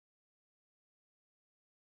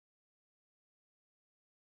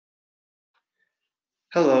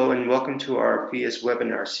Hello and welcome to our Phius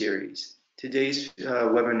webinar series. Today's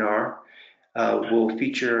webinar will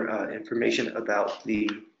feature information about the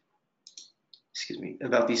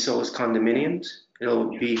Solis Condominiums. It'll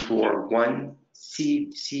be for one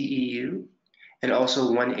CEU and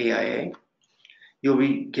also one AIA. You'll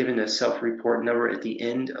be given a self-report number at the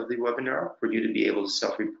end of the webinar for you to be able to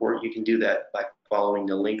self-report. You can do that by following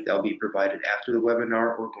the link that will be provided after the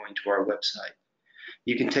webinar or going to our website.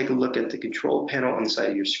 You can take a look at the control panel on the side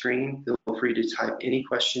of your screen. Feel free to type any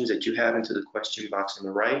questions that you have into the question box on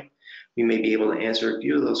the right. We may be able to answer a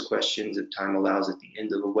few of those questions if time allows at the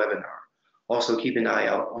end of the webinar. Also, keep an eye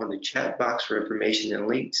out on the chat box for information and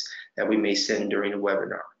links that we may send during the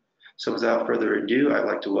webinar. So without further ado, I'd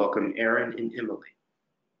like to welcome Aaron and Emily.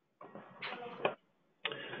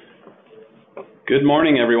 Good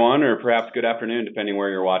morning, everyone, or perhaps good afternoon, depending where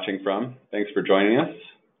you're watching from. Thanks for joining us.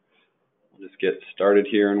 I'll just get started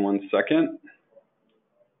here in 1 second.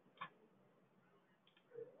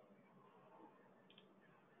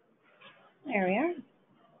 There we are.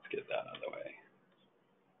 Let's get that out of the way.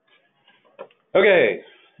 Okay.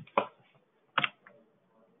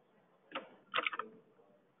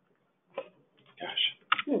 Gosh.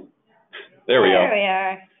 There we go. There we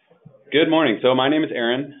are. Good morning. So my name is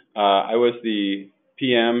Aaron. I was the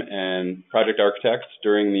PM and project architect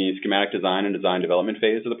during the schematic design and design development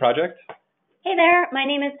phase of the project. Hey there, my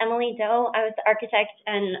name is Emily Doe. I was the architect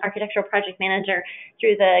and architectural project manager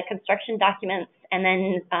through the construction documents and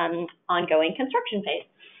then ongoing construction phase.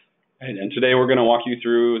 And today we're going to walk you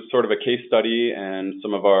through sort of a case study and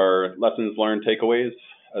some of our lessons learned takeaways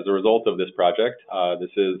as a result of this project.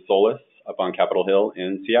 This is Solis up on Capitol Hill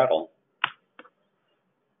in Seattle.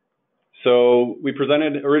 So we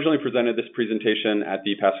originally presented this presentation at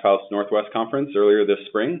the Passive House Northwest Conference earlier this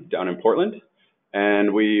spring down in Portland.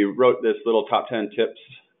 And we wrote this little top 10 tips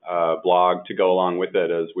blog to go along with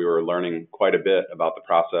it as we were learning quite a bit about the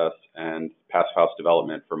process and passive house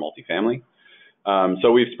development for multifamily.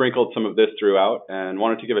 So we've sprinkled some of this throughout and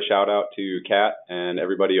wanted to give a shout out to Kat and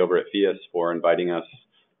everybody over at Phius for inviting us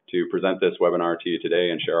to present this webinar to you today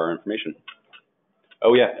and share our information.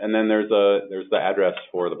 Oh yeah, and then there's the address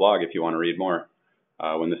for the blog if you want to read more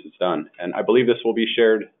when this is done. And I believe this will be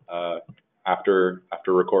shared after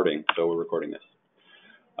recording, so we're recording this.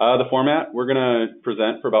 The format, we're going to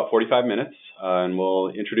present for about 45 minutes, and we'll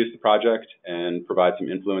introduce the project and provide some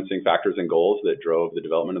influencing factors and goals that drove the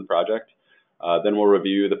development of the project. Then we'll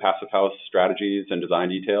review the passive house strategies and design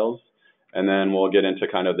details, and then we'll get into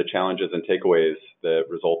kind of the challenges and takeaways that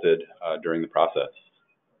resulted during the process.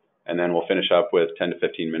 And then we'll finish up with 10 to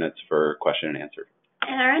 15 minutes for question and answer.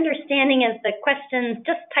 And our understanding is the questions,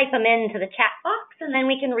 just type them into the chat box and then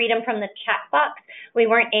we can read them from the chat box. We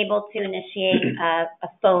weren't able to initiate a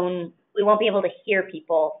phone. We won't be able to hear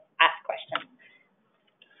people ask questions.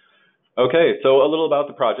 Okay, so a little about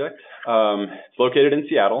the project. It's located in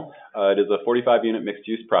Seattle. It is a 45-unit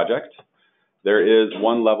mixed-use project. There is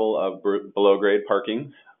one level of below-grade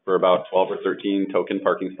parking for about 12 or 13 token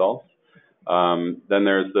parking stalls. Then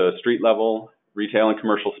there's the street level retail and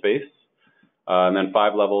commercial space. And then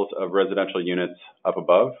 5 levels of residential units up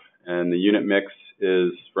above. And the unit mix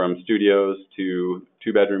is from studios to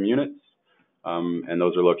 2-bedroom units. And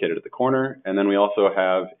those are located at the corner. And then we also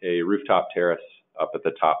have a rooftop terrace up at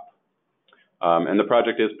the top. And the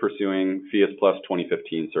project is pursuing Phius Plus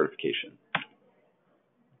 2015 certification.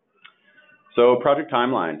 So project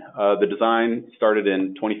timeline. The design started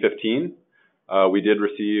in 2015. We did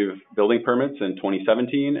receive building permits in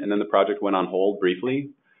 2017, and then the project went on hold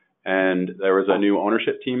briefly. And there was a new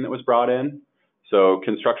ownership team that was brought in. So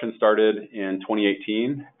construction started in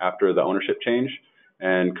 2018 after the ownership change,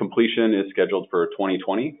 and completion is scheduled for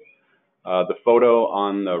 2020. The photo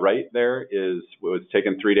on the right there was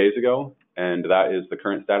taken 3 days ago, and that is the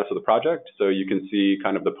current status of the project. So you can see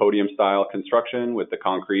kind of the podium style construction with the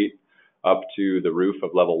concrete up to the roof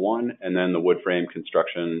of level 1, and then the wood frame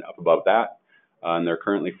construction up above that. And they're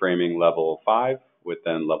currently framing level 5 with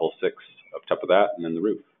then level 6 up top of that, and then the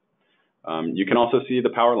roof. You can also see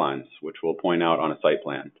the power lines, which we'll point out on a site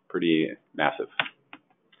plan. Pretty massive.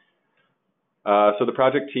 So the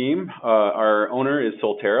project team, our owner is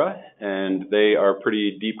Solterra, and they are a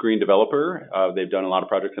pretty deep green developer. They've done a lot of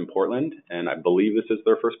projects in Portland, and I believe this is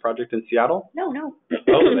their first project in Seattle. No.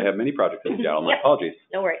 Oh, they have many projects in Seattle. My apologies.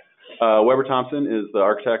 No worries. Weber Thompson is the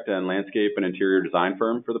architect and landscape and interior design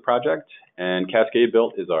firm for the project, and Cascade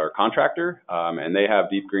Built is our contractor, and they have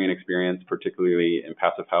deep green experience, particularly in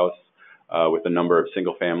passive house, with a number of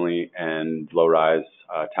single family and low-rise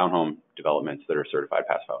townhome developments that are certified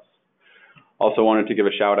passive house. Also wanted to give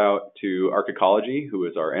a shout out to Archecology, who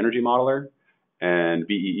is our energy modeler, and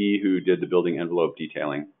BEE, who did the building envelope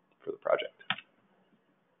detailing for the project.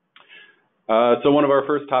 So one of our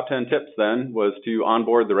first top 10 tips then was to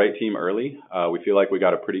onboard the right team early. We feel like we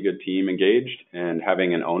got a pretty good team engaged, and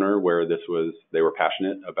having an owner where they were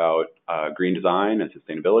passionate about green design and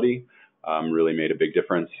sustainability really made a big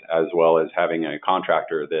difference, as well as having a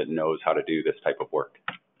contractor that knows how to do this type of work.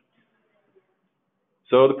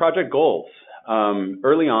 So the project goals.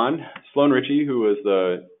 Early on, Sloan Ritchie, who's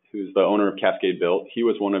the owner of Cascade Built, he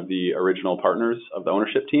was one of the original partners of the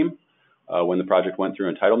ownership team when the project went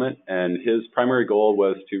through entitlement, and his primary goal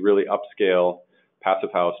was to really upscale Passive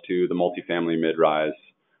House to the multifamily mid-rise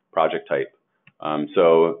project type.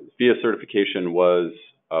 So Phius certification was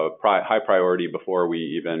a high priority before we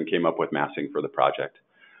even came up with massing for the project.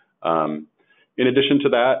 In addition to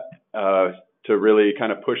that, to really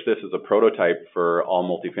kind of push this as a prototype for all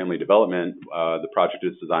multifamily development, the project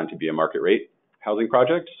is designed to be a market rate housing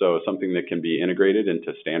project, so something that can be integrated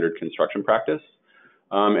into standard construction practice.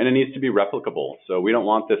 And it needs to be replicable. So we don't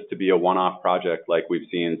want this to be a one-off project like we've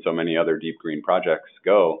seen so many other deep green projects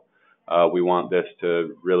go. We want this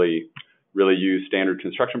to really use standard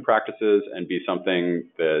construction practices and be something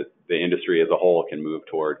that the industry as a whole can move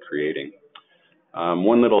toward creating.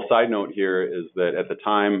 One little side note here is that at the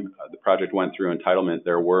time the project went through entitlement,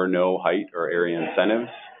 there were no height or area incentives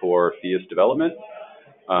for Phius development,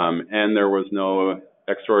 and there was no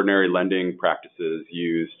extraordinary lending practices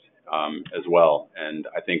used as well. And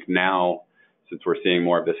I think now, since we're seeing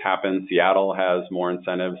more of this happen, Seattle has more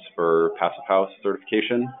incentives for Passive House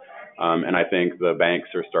certification, and I think the banks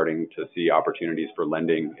are starting to see opportunities for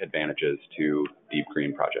lending advantages to deep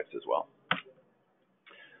green projects as well.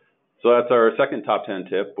 So that's our second top 10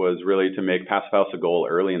 tip, was really to make Passive House a goal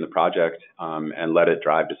early in the project and let it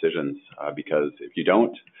drive decisions, because if you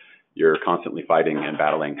don't, you're constantly fighting and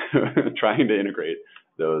battling, trying to integrate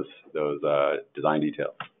those design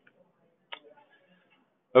details.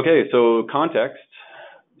 Okay, so context.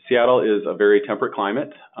 Seattle is a very temperate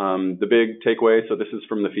climate. The big takeaway, so this is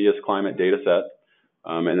from the Phius climate data set,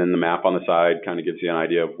 and then the map on the side kind of gives you an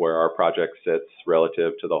idea of where our project sits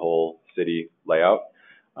relative to the whole city layout.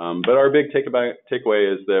 But our big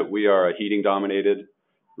takeaway is that we are a heating-dominated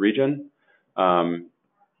region, and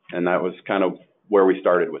that was kind of where we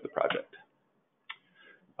started with the project.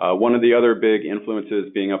 One of the other big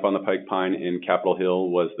influences being up on the Pike Pine in Capitol Hill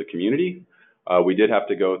was the community. We did have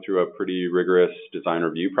to go through a pretty rigorous design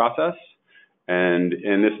review process. And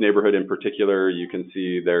in this neighborhood in particular, you can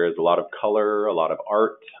see there is a lot of color, a lot of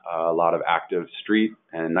art, a lot of active street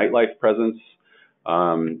and nightlife presence.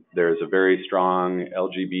 There's a very strong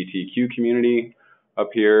LGBTQ community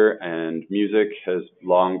up here, and music has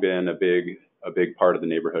long been a big part of the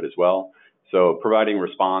neighborhood as well. So providing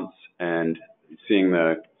response and seeing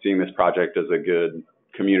this project as a good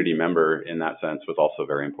community member in that sense was also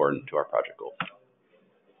very important to our project goals.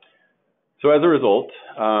 So as a result,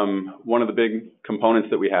 one of the big components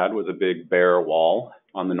that we had was a big bare wall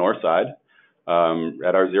on the north side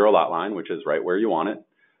at our zero lot line, which is right where you want it.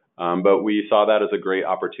 But we saw that as a great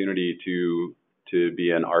opportunity to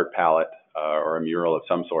be an art palette or a mural of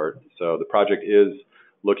some sort. So the project is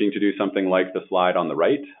looking to do something like the slide on the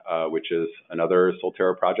right, which is another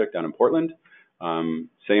Solterra project down in Portland.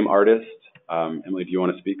 Same artist. Emily, do you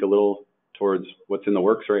want to speak a little towards what's in the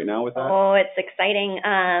works right now with that? Oh, it's exciting.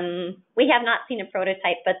 We have not seen a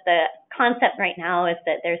prototype, but the concept right now is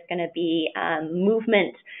that there's going to be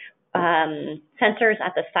movement sensors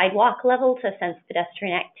at the sidewalk level to sense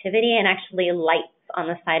pedestrian activity, and actually lights on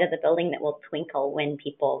the side of the building that will twinkle when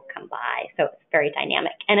people come by. So it's very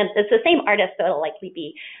dynamic. And it's the same artist, so it'll likely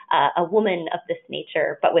be a woman of this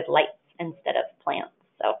nature, but with lights instead of plants.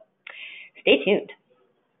 So stay tuned.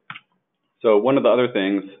 So one of the other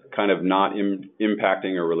things, kind of not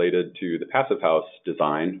impacting or related to the Passive House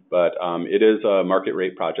design, but it is a market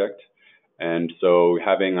rate project. And so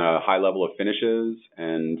having a high level of finishes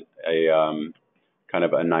and a kind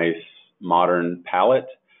of a nice modern palette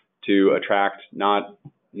to attract not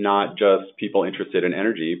just people interested in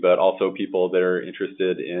energy, but also people that are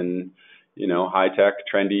interested in, high-tech,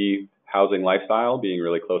 trendy housing lifestyle, being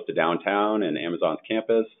really close to downtown and Amazon's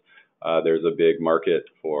campus. There's a big market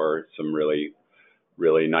for some really,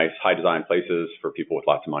 really nice high design places for people with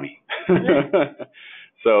lots of money.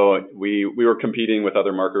 So we were competing with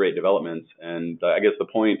other market rate developments. And I guess the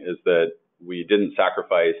point is that we didn't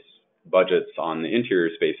sacrifice budgets on the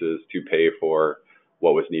interior spaces to pay for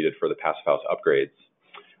what was needed for the Passive House upgrades.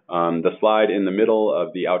 The slide in the middle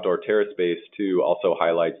of the outdoor terrace space too also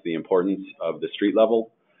highlights the importance of the street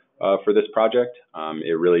level for this project.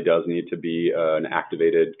 It really does need to be an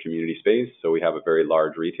activated community space, so we have a very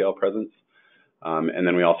large retail presence. And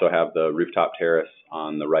then we also have the rooftop terrace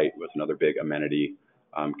on the right with another big amenity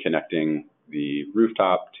connecting the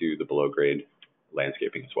rooftop to the below grade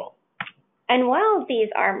landscaping as well. And while these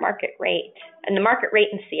are market rate, and the market rate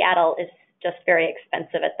in Seattle is just very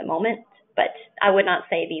expensive at the moment, but I would not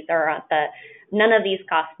say these are at none of these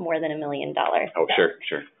cost more than $1 million. Oh, so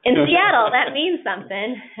sure. In Seattle, that means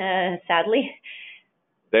something, sadly.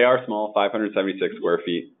 They are small, 576 square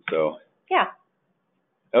feet, so. Yeah.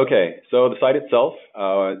 Okay, so the site itself,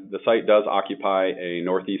 the site does occupy a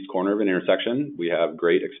northeast corner of an intersection. We have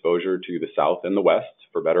great exposure to the south and the west,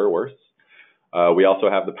 for better or worse. We also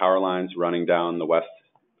have the power lines running down the west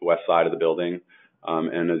side of the building,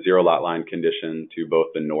 and a zero lot line condition to both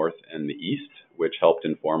the north and the east, which helped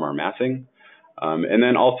inform our massing. And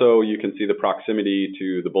then also you can see the proximity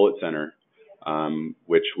to the Bullitt Center,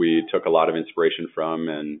 which we took a lot of inspiration from,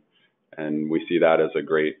 and we see that as a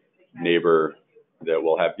great neighbor that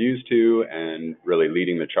we'll have views to and really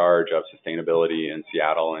leading the charge of sustainability in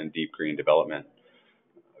Seattle and deep green development.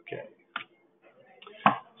 Okay.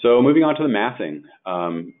 So moving on to the massing.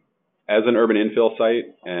 As an urban infill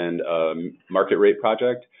site and market rate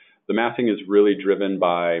project, the massing is really driven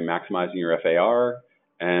by maximizing your FAR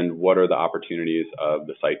and what are the opportunities of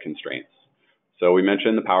the site constraints. So we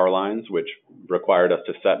mentioned the power lines, which required us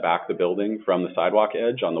to set back the building from the sidewalk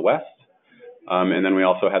edge on the west. And then we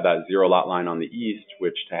also had that zero lot line on the east,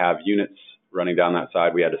 which to have units running down that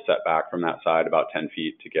side, we had to set back from that side about 10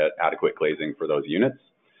 feet to get adequate glazing for those units.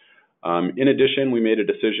 In addition, we made a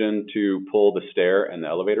decision to pull the stair and the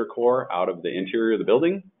elevator core out of the interior of the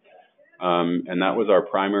building. And that was our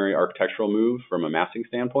primary architectural move from a massing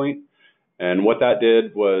standpoint. And what that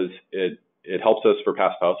did was it helps us for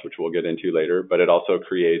Passive House, which we'll get into later, but it also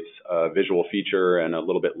creates a visual feature and a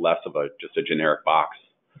little bit less of just a generic box,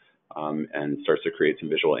 and starts to create some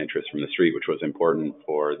visual interest from the street, which was important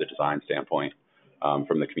for the design standpoint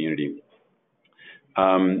from the community.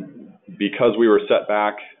 Because we were set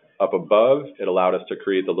back up above, it allowed us to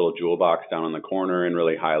create the little jewel box down on the corner and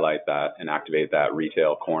really highlight that and activate that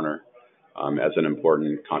retail corner as an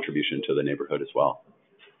important contribution to the neighborhood as well.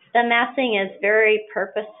 The massing is very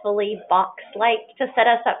purposefully box-like to set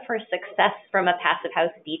us up for success from a Passive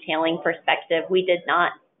House detailing perspective. We did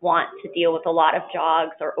not want to deal with a lot of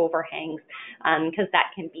jogs or overhangs because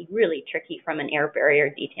that can be really tricky from an air barrier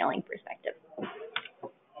detailing perspective.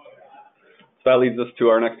 So that leads us to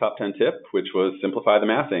our next top 10 tip, which was simplify the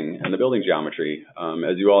massing and the building geometry.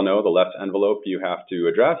 As you all know, the less envelope you have to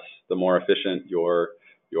address, the more efficient your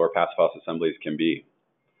Passive House assemblies can be.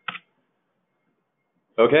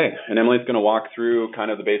 Okay, and Emily's going to walk through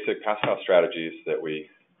kind of the basic Passive House strategies that we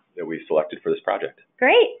selected for this project.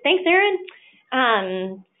 Great, thanks,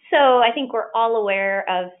 Aaron. So I think we're all aware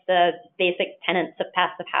of the basic tenets of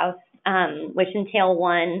Passive House, which entail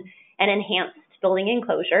one, an enhanced building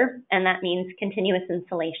enclosure, and that means continuous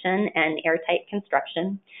insulation and airtight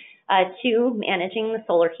construction. Two, managing the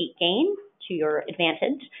solar heat gain to your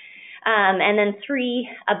advantage. And then three,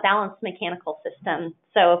 a balanced mechanical system.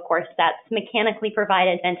 So of course that's mechanically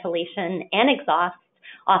provided ventilation and exhaust,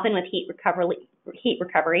 often with heat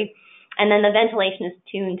recovery. And then the ventilation is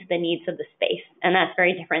tuned to the needs of the space. And that's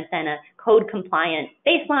very different than a code compliant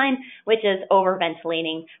baseline, which is over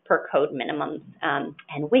ventilating per code minimums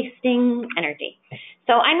and wasting energy.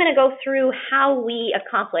 So I'm going to go through how we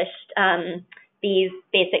accomplished these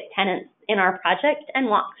basic tenets in our project and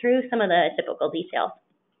walk through some of the typical details.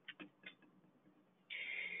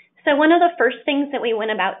 So one of the first things that we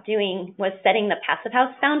went about doing was setting the Passive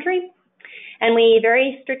House boundary. And we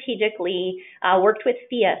very strategically worked with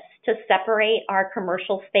Phius to separate our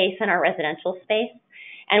commercial space and our residential space.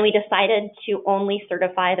 And we decided to only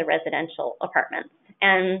certify the residential apartments.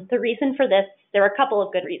 And the reason for this, there are a couple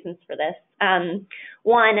of good reasons for this.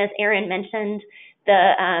 One, as Aaron mentioned,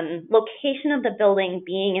 the location of the building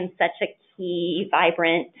being in such a key,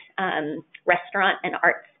 vibrant restaurant and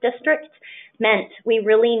arts district meant we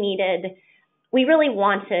really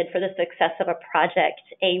wanted, for the success of a project,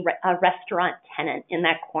 a restaurant tenant in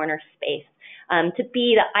that corner space to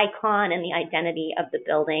be the icon and the identity of the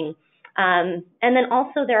building. And then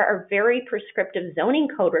also there are very prescriptive zoning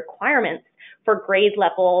code requirements for grade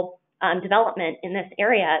level development in this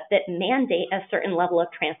area that mandate a certain level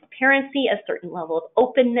of transparency, a certain level of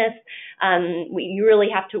openness. You really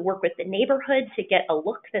have to work with the neighborhood to get a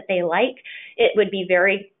look that they like. It would be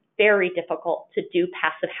very, very difficult to do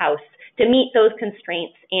Passive House, to meet those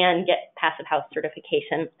constraints and get Passive House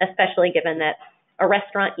certification, especially given that a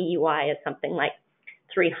restaurant EUI is something like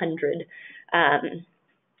 300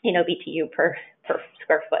 BTU per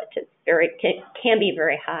square foot. It's can be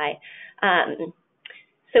very high.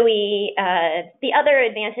 So the other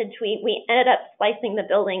advantage, we ended up splicing the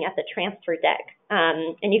building at the transfer deck.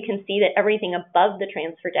 And you can see that everything above the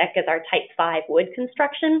transfer deck is our type 5 wood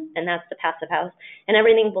construction, and that's the passive house. And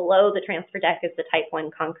everything below the transfer deck is the type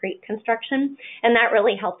 1 concrete construction. And that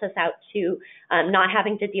really helped us out to not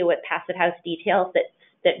having to deal with passive house details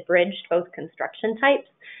that bridged both construction types,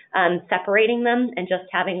 separating them, and just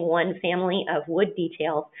having one family of wood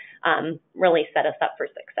details really set us up for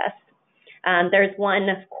success. There's one,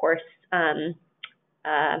 of course,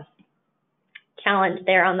 challenge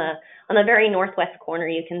there on the very northwest corner.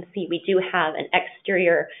 You can see we do have an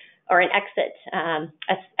exterior or an exit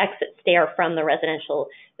stair from the residential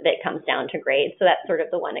that comes down to grade. So that's sort of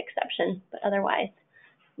the one exception, but otherwise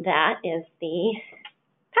that is the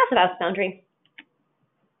passive house boundary.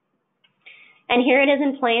 And here it is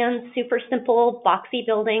in plans, super simple, boxy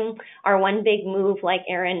building. Our one big move, like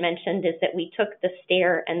Erin mentioned, is that we took the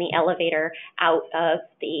stair and the elevator out of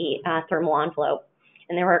the thermal envelope.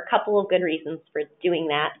 And there were a couple of good reasons for doing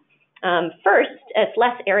that. First, it's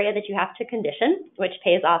less area that you have to condition, which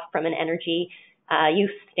pays off from an energy use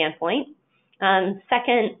standpoint.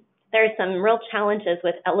 Second, there's some real challenges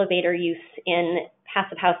with elevator use in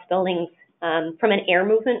passive house buildings from an air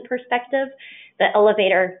movement perspective. The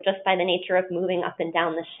elevator, just by the nature of moving up and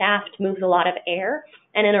down the shaft, moves a lot of air.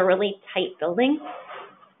 And in a really tight building,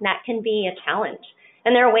 that can be a challenge.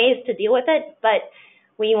 And there are ways to deal with it, but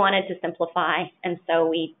we wanted to simplify, and so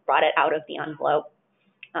we brought it out of the envelope.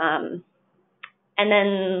 And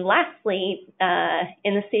then lastly,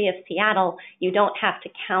 in the city of Seattle, you don't have to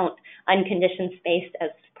count unconditioned space as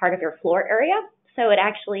part of your floor area. So it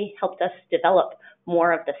actually helped us develop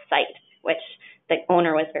more of the site, which the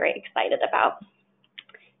owner was very excited about.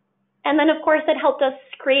 And then, of course, it helped us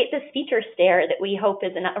create this feature stair that we hope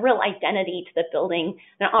is a real identity to the building,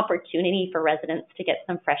 an opportunity for residents to get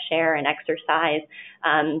some fresh air and exercise,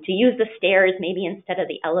 to use the stairs maybe instead of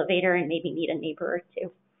the elevator and maybe meet a neighbor or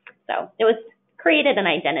two. So it was created an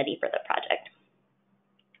identity for the project.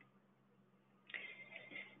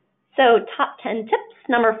 So top 10 tips,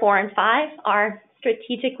 number 4 and 5 are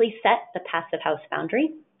strategically set the passive house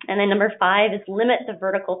boundary. And then number 5 is limit the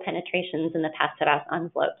vertical penetrations in the passive house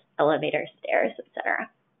envelopes, elevators, stairs, etc.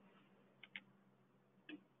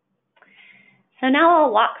 So now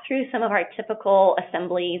I'll walk through some of our typical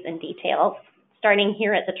assemblies and details, starting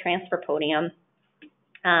here at the transfer podium.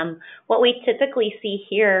 What we typically see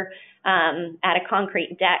here at a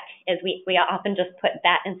concrete deck is we often just put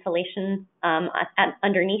that insulation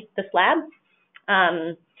underneath the slab.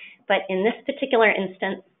 But in this particular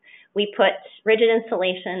instance, we put rigid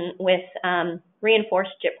insulation with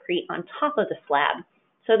reinforced gypcrete on top of the slab.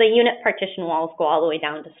 So the unit partition walls go all the way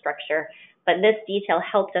down to structure. But this detail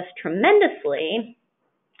helped us tremendously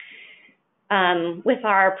with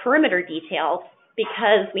our perimeter details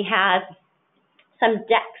because we had some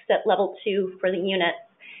decks at level 2 for the units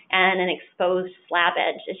and an exposed slab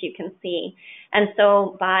edge, as you can see. And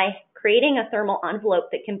so by creating a thermal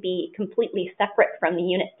envelope that can be completely separate from the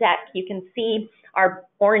unit deck, you can see our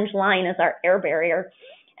orange line is our air barrier,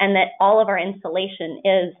 and that all of our insulation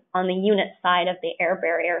is on the unit side of the air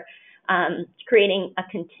barrier, creating a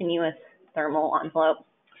continuous thermal envelope.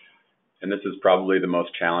 And this is probably the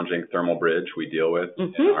most challenging thermal bridge we deal with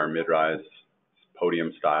in our mid-rise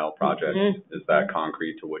podium style project, is that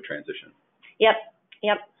concrete to wood transition. Yep.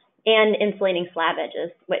 And insulating slab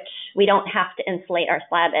edges, which we don't have to insulate our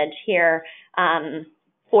slab edge here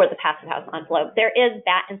for the passive house envelope. There is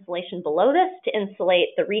batt insulation below this to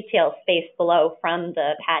insulate the retail space below from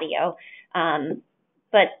the patio.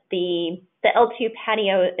 But the L2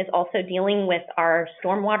 patio is also dealing with our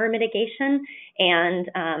stormwater mitigation. And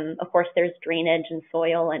of course, there's drainage and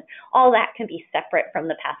soil, and all that can be separate from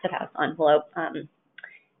the passive house envelope. And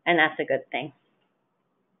that's a good thing.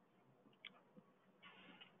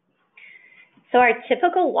 So our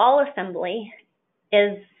typical wall assembly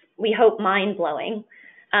is, we hope, mind-blowing.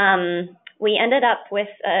 We ended up with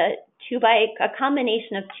a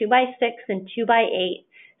combination of 2x6 and 2x8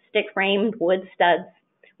 stick-framed wood studs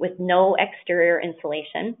with no exterior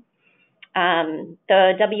insulation.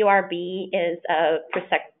 The WRB is a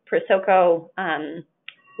Prosoco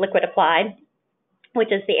liquid applied,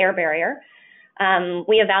 which is the air barrier.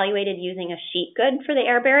 We evaluated using a sheet good for the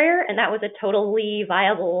air barrier, and that was a totally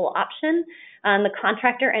viable option. The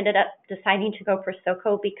contractor ended up deciding to go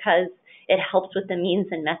Prosoco because it helps with the means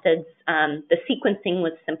and methods. The sequencing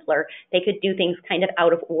was simpler. They could do things kind of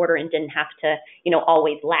out of order and didn't have to,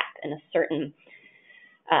 always lap in a certain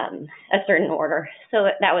order. So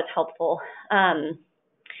that was helpful.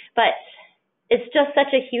 But it's just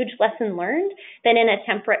such a huge lesson learned that in a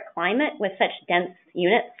temperate climate with such dense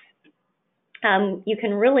units, you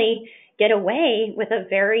can really get away with a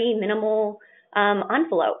very minimal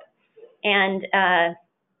envelope. And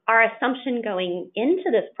our assumption going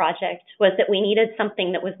into this project was that we needed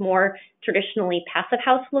something that was more traditionally passive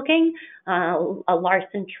house looking, a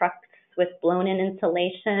Larson trucks with blown-in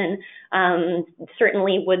insulation,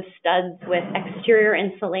 certainly wood studs with exterior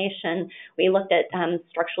insulation. We looked at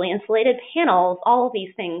structurally insulated panels, all of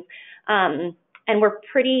these things. And we're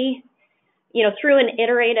pretty, through an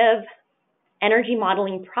iterative energy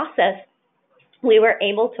modeling process, we were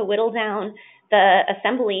able to whittle down the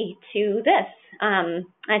assembly to this.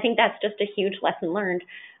 I think that's just a huge lesson learned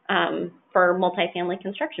for multifamily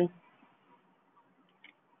construction.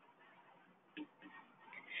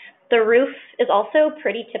 The roof is also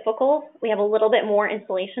pretty typical. We have a little bit more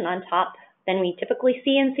insulation on top than we typically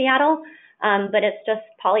see in Seattle, but it's just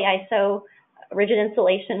polyiso rigid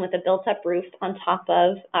insulation with a built-up roof on top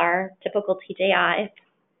of our typical TJI.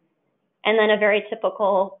 And then a very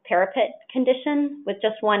typical parapet condition with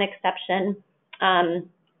just one exception.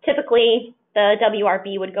 Typically, the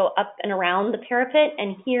WRB would go up and around the parapet,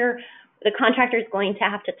 and here the contractor is going to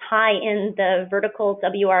have to tie in the vertical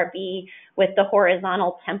WRB with the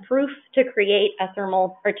horizontal temp roof to create a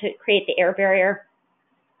thermal, or to create the air barrier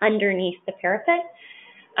underneath the parapet.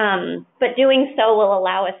 But doing so will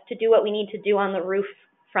allow us to do what we need to do on the roof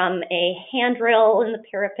from a handrail in the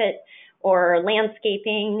parapet or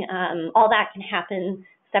landscaping. All that can happen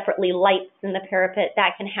separately. Lights in the parapet,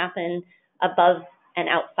 that can happen above and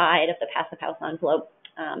outside of the passive house envelope.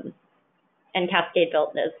 And Cascade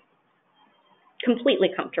Built is completely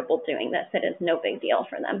comfortable doing this. It is no big deal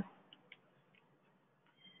for them.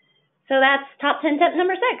 So that's top 10 tip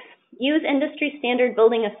number 6. Use industry standard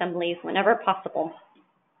building assemblies whenever possible.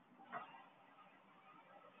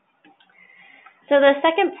 So the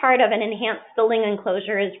second part of an enhanced building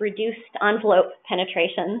enclosure is reduced envelope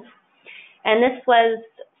penetrations. And this was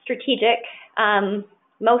strategic.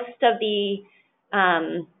 Most of the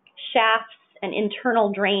shafts and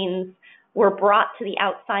internal drains were brought to the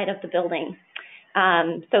outside of the building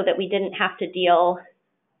so that we didn't have to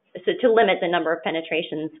to limit the number of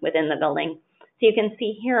penetrations within the building. So you can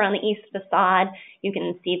see here on the east facade, you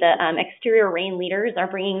can see the exterior rain leaders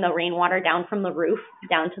are bringing the rainwater down from the roof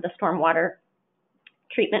down to the stormwater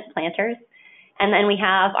treatment planters. And then we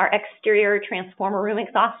have our exterior transformer room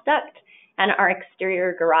exhaust duct and our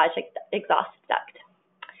exterior garage exhaust duct.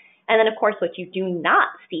 And then, of course, what you do not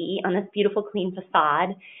see on this beautiful, clean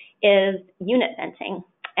facade is unit venting.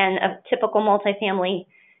 And a typical multifamily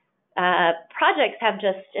projects have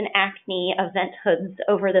just an acne of vent hoods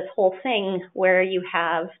over this whole thing, where you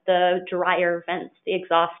have the dryer vents, the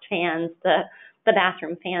exhaust fans, the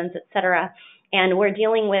bathroom fans, etc. And we're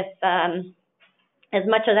dealing with as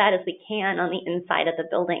much of that as we can on the inside of the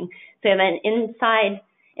building. So we have an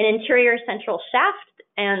interior central shaft,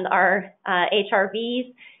 and our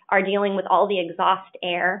HRVs are dealing with all the exhaust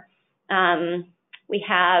air. We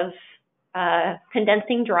have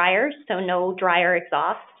condensing dryers, so no dryer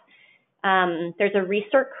exhaust. There's a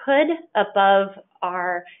recirc hood above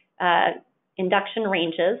our induction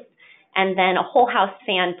ranges, and then a whole house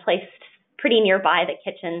fan placed pretty nearby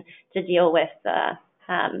the kitchen to deal with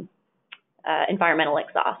environmental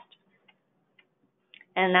exhaust.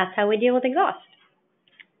 And that's how we deal with exhaust.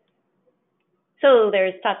 So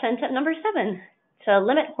there's top 10 tip number 7, to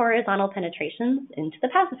limit horizontal penetrations into the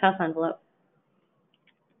passive house envelope.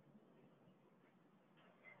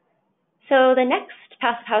 So the next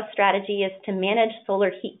passive house strategy is to manage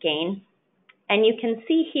solar heat gain. And you can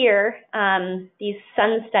see here these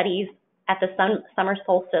sun studies at the summer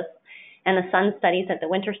solstice and the sun studies at the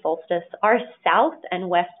winter solstice. Our south and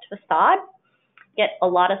west facade get a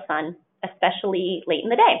lot of sun, especially late in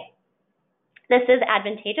the day. This is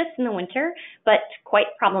advantageous in the winter, but quite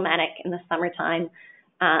problematic in the summertime.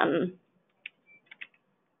 And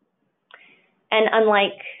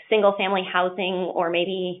unlike single-family housing or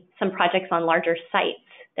maybe some projects on larger sites,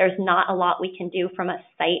 there's not a lot we can do from a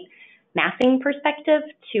site massing perspective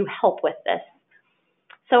to help with this.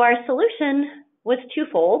 So our solution was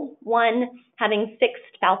twofold. One, having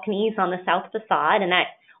fixed balconies on the south facade, and that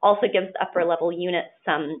also gives upper level units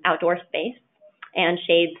some outdoor space and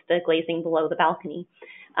shades the glazing below the balcony.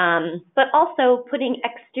 But also putting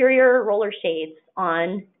exterior roller shades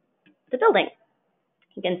on the building.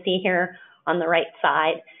 You can see here on the right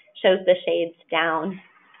side, shows the shades down.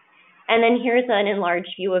 And then here's an enlarged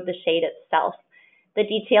view of the shade itself. The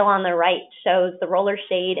detail on the right shows the roller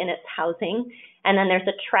shade in its housing, and then there's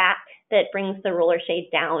a track that brings the roller shade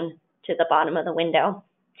down to the bottom of the window.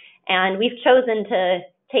 And we've chosen to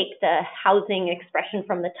take the housing expression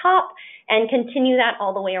from the top and continue that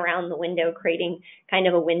all the way around the window, creating kind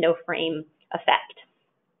of a window frame effect.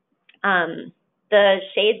 The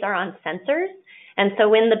shades are on sensors, and so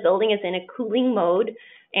when the building is in a cooling mode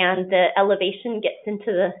and the elevation gets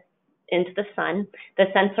into the sun, the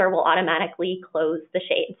sensor will automatically close the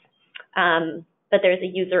shades. But there's a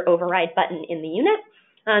user override button in the unit,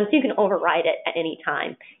 so you can override it at any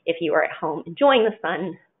time if you are at home enjoying the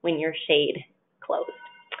sun when your shade closed.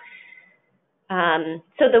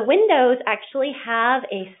 So the windows actually have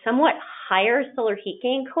a somewhat higher solar heat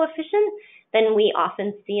gain coefficient than we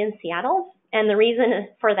often see in Seattle. And the reason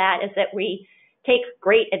for that is that we take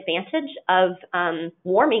great advantage of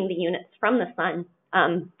warming the units from the sun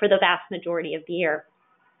for the vast majority of the year,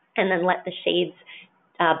 and then let the shades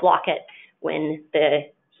block it when the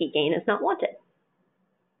heat gain is not wanted.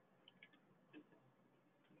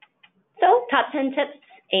 So top 10 tips,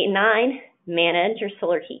 8 and 9, manage your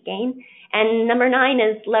solar heat gain. And number 9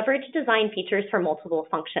 is leverage design features for multiple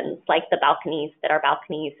functions, like the balconies that are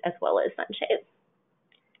balconies as well as sunshades.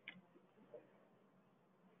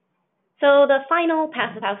 So the final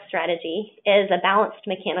passive house strategy is a balanced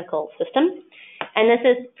mechanical system. And this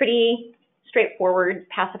is pretty straightforward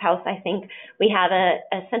passive house, I think. We have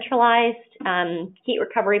a centralized heat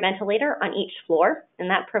recovery ventilator on each floor, and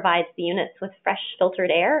that provides the units with fresh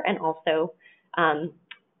filtered air and also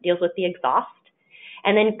deals with the exhaust.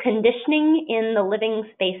 And then conditioning in the living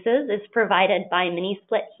spaces is provided by mini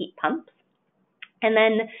split heat pumps. And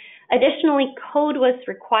then additionally, code was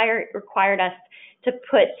required us to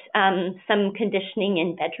put some conditioning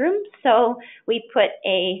in bedrooms. So we put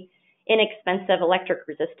a inexpensive electric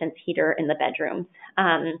resistance heater in the bedrooms.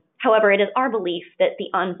 However, it is our belief that the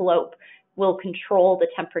envelope will control the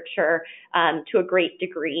temperature to a great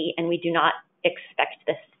degree, and we do not expect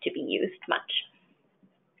this to be used much.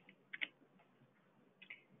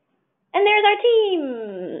 And there's our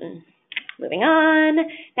team. Moving on.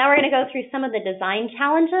 Now we're going to go through some of the design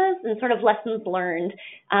challenges and sort of lessons learned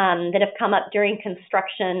that have come up during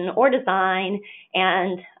construction or design,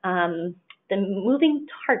 and the moving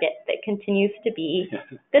target that continues to be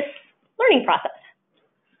this learning process.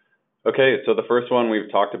 Okay, so the first one,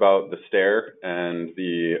 we've talked about the stair and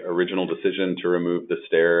the original decision to remove the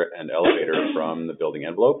stair and elevator from the building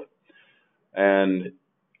envelope. And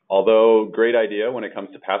although great idea when it comes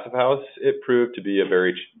to passive house, it proved to be a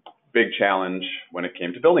very big challenge when it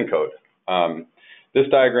came to building code. This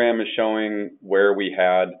diagram is showing where we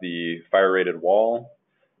had the fire rated wall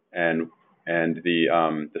and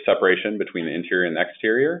the separation between the interior and the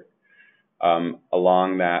exterior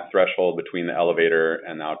along that threshold between the elevator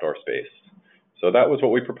and the outdoor space. So that was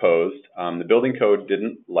what we proposed. The building code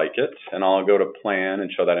didn't like it, and I'll go to plan and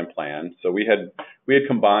show that in plan. So we had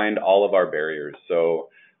combined all of our barriers. So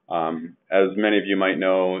as many of you might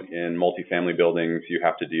know, in multifamily buildings, you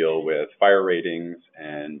have to deal with fire ratings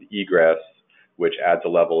and egress, which adds a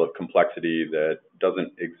level of complexity that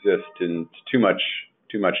doesn't exist in too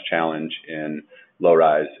much challenge in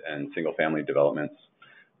low-rise and single-family developments.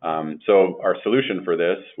 So our solution for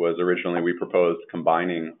this was originally we proposed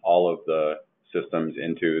combining all of the systems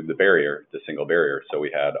into the barrier, the single barrier. So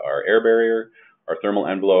we had our air barrier, our thermal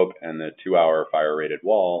envelope, and the 2-hour fire-rated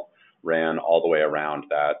wall ran all the way around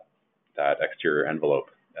that exterior envelope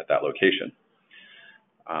at that location.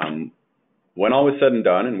 When all was said and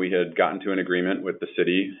done, and we had gotten to an agreement with the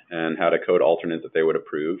city and had a code alternate that they would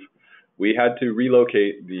approve, we had to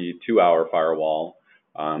relocate the 2-hour firewall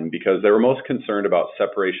because they were most concerned about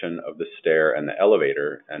separation of the stair and the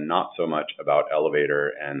elevator, and not so much about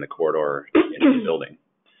elevator and the corridor into the building.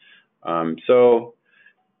 So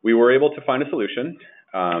we were able to find a solution.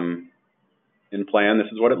 In plan, this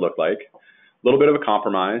is what it looked like. A little bit of a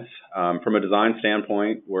compromise. From a design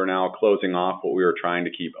standpoint, we're now closing off what we were trying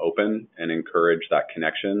to keep open and encourage that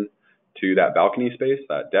connection to that balcony space,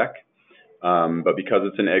 that deck. But because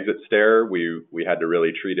it's an exit stair, we had to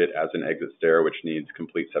really treat it as an exit stair, which needs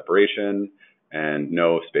complete separation and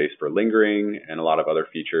no space for lingering and a lot of other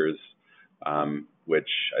features, which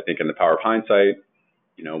I think in the power of hindsight,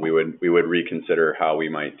 we would reconsider how we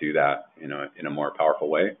might do that in a more powerful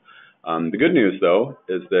way. The good news, though,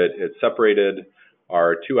 is that it separated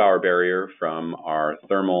our 2-hour barrier from our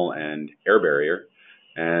thermal and air barrier.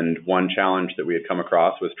 And one challenge that we had come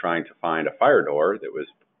across was trying to find a fire door that was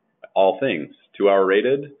all things 2-hour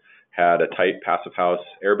rated, had a tight passive house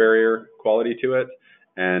air barrier quality to it,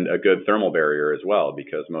 and a good thermal barrier as well,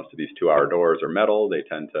 because most of these 2-hour doors are metal. They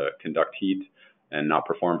tend to conduct heat and not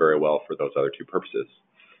perform very well for those other two purposes.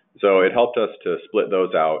 So it helped us to split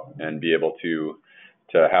those out and be able to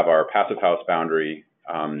have our passive house boundary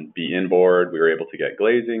be inboard. We were able to get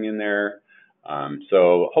glazing in there.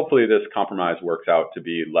 So hopefully this compromise works out to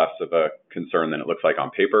be less of a concern than it looks like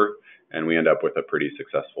on paper, and we end up with a pretty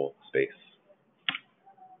successful space.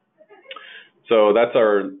 So that's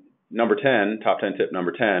our number 10, top 10 tip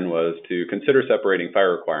number 10 was to consider separating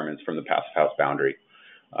fire requirements from the passive house boundary.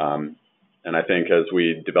 And I think as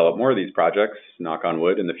we develop more of these projects, knock on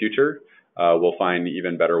wood, in the future, we'll find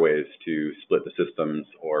even better ways to split the systems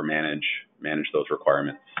or manage those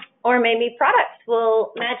requirements. Or maybe products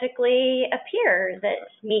will magically appear that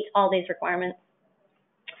meet all these requirements.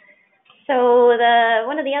 So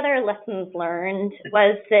one of the other lessons learned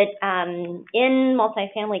was that in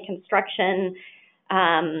multifamily construction,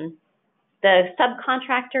 the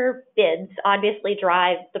subcontractor bids obviously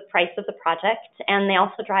drive the price of the project, and they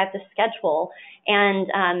also drive the schedule.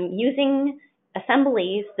 And using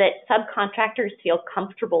assemblies that subcontractors feel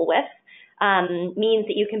comfortable with means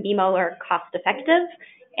that you can be more cost effective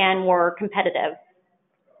and more competitive.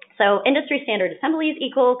 So industry standard assemblies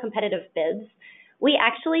equal competitive bids. We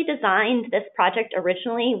actually designed this project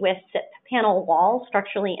originally with SIP panel walls,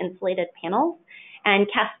 structurally insulated panels, and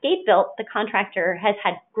Cascade Built, the contractor, has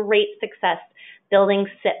had great success building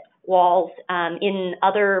SIP walls in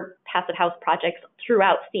other passive house projects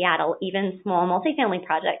throughout Seattle, even small multifamily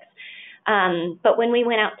projects. But when we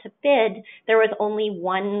went out to bid, there was only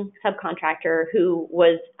one subcontractor who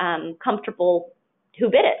was comfortable,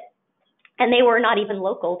 who bid it. And they were not even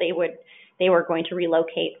local. They were going to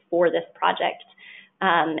relocate for this project,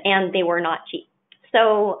 and they were not cheap.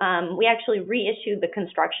 So we actually reissued the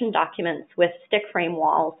construction documents with stick frame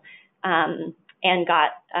walls and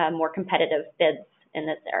got more competitive bids in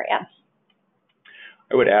this area.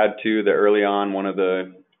 I would add too that early on, one of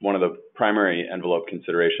the primary envelope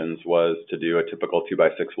considerations was to do a typical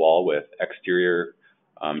 2x6 wall with exterior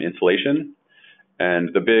insulation.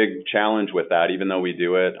 And the big challenge with that, even though we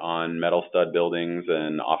do it on metal stud buildings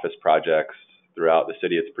and office projects throughout the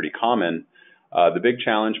city, it's pretty common. The big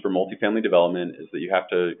challenge for multifamily development is that you have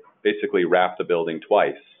to basically wrap the building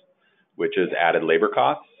twice, which is added labor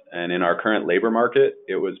costs. And in our current labor market,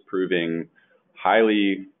 it was proving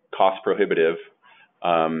highly cost prohibitive.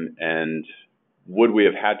 And would we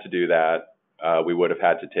have had to do that, we would have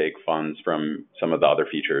had to take funds from some of the other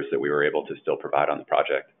features that we were able to still provide on the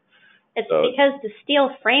project. It's because the steel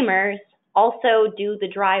framers also do the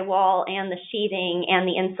drywall and the sheathing and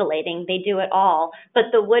the insulating. They do it all, but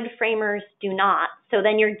the wood framers do not. So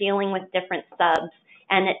then you're dealing with different subs,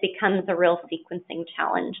 and it becomes a real sequencing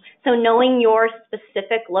challenge. So knowing your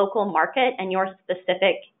specific local market and your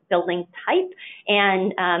specific building type,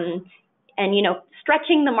 and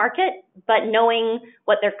stretching the market, but knowing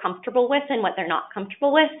what they're comfortable with and what they're not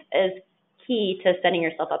comfortable with is key to setting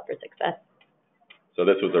yourself up for success. So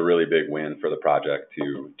this was a really big win for the project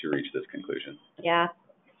to reach this conclusion. Yeah.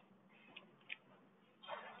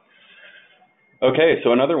 Okay,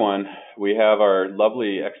 so another one, we have our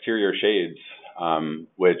lovely exterior shades,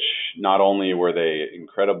 which not only were they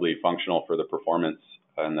incredibly functional for the performance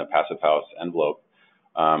in the passive house envelope,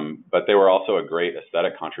 but they were also a great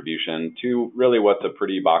aesthetic contribution to really what's a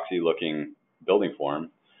pretty boxy looking building form.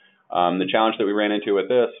 The challenge that we ran into with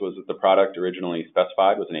this was that the product originally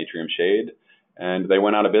specified was an atrium shade, and they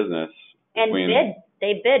went out of business. And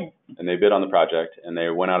they bid. And they bid on the project, and they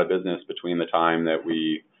went out of business between the time that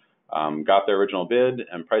we got their original bid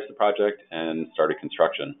and priced the project and started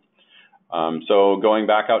construction. So going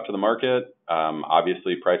back out to the market,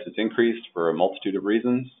 obviously prices increased for a multitude of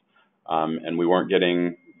reasons, and we weren't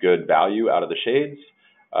getting good value out of the shades.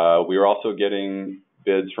 We were also getting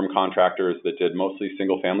bids from contractors that did mostly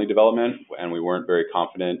single-family development, and we weren't very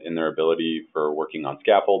confident in their ability for working on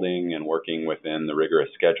scaffolding and working within the rigorous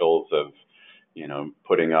schedules of,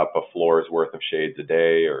 putting up a floor's worth of shades a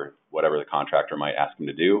day or whatever the contractor might ask them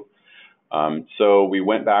to do. So we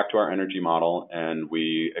went back to our energy model and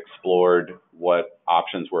we explored what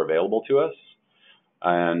options were available to us.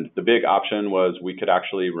 And the big option was we could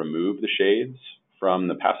actually remove the shades from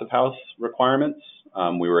the passive house requirements.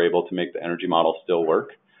 We were able to make the energy model still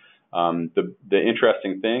work. The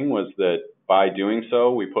interesting thing was that by doing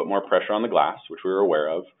so, we put more pressure on the glass, which we were aware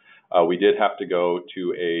of. We did have to go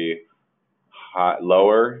to a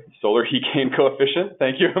lower solar heat gain coefficient.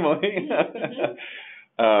 Thank you, Emily.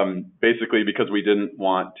 Basically because we didn't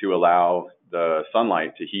want to allow the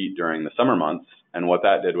sunlight to heat during the summer months. And what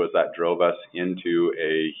that did was that drove us into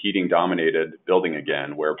a heating-dominated building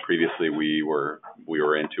again, where previously we were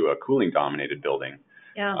into a cooling-dominated building,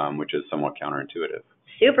 which is somewhat counterintuitive.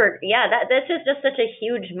 Super. Yeah, this is just such a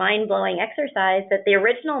huge mind-blowing exercise that the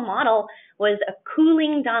original model was a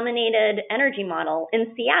cooling-dominated energy model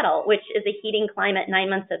in Seattle, which is a heating climate 9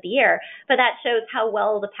 months of the year. But that shows how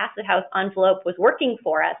well the passive house envelope was working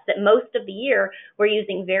for us, that most of the year we're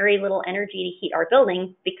using very little energy to heat our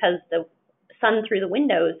buildings because the sun through the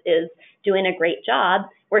windows is doing a great job.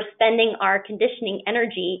 We're spending our conditioning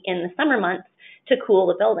energy in the summer months to cool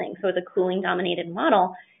the building. So it's a cooling dominated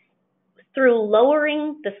model. Through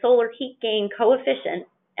lowering the solar heat gain coefficient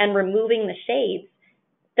and removing the shades,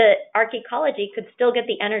 the arc ecology could still get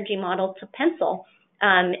the energy model to pencil.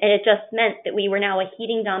 And it just meant that we were now a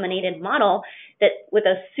heating dominated model that with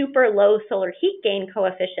a super low solar heat gain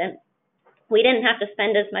coefficient, we didn't have to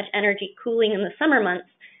spend as much energy cooling in the summer months,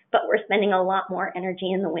 but we're spending a lot more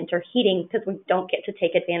energy in the winter heating because we don't get to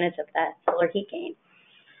take advantage of that solar heat gain.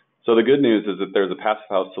 So the good news is that there's a passive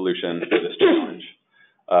house solution for this challenge.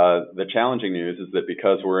 The challenging news is that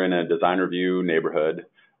because we're in a design review neighborhood,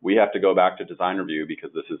 we have to go back to design review because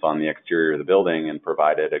this is on the exterior of the building and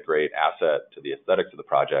provided a great asset to the aesthetics of the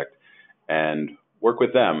project and work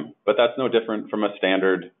with them. But that's no different from a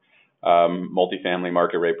standard multifamily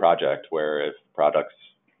market rate project where if products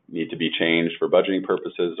need to be changed for budgeting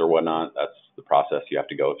purposes or whatnot, that's the process you have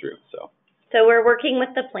to go through. So we're working with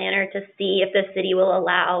the planner to see if the city will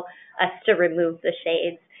allow us to remove the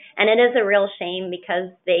shades. And it is a real shame because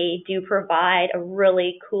they do provide a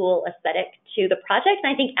really cool aesthetic to the project,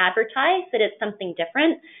 and I think advertise that it's something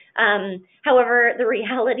different. However, the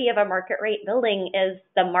reality of a market rate building is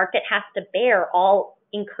the market has to bear all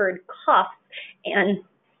incurred costs, and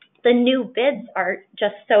the new bids are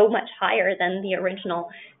just so much higher than the original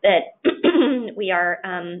that we are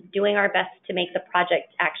doing our best to make the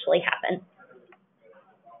project actually happen.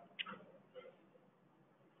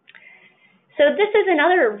 So this is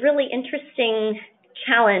another really interesting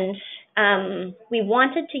challenge. We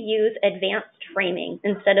wanted to use advanced framing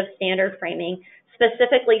instead of standard framing,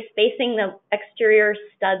 specifically spacing the exterior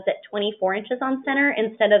studs at 24 inches on center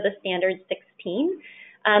instead of the standard 16.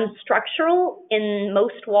 Structural in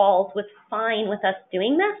most walls was fine with us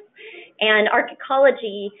doing this, and Arc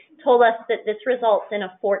Ecology told us that this results in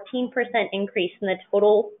a 14% increase in the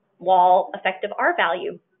total wall effective R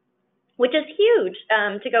value, which is huge,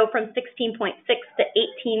 to go from 16.6 to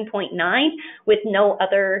 18.9 with no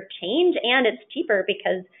other change, and it's cheaper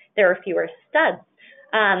because there are fewer studs.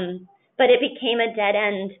 But it became a dead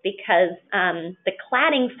end because the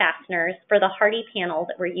cladding fasteners for the Hardy panel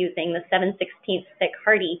that we're using, the 7/16 thick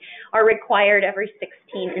Hardy, are required every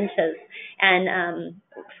 16 inches. And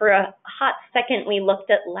for a hot second, we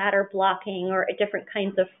looked at ladder blocking or different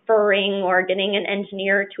kinds of furring or getting an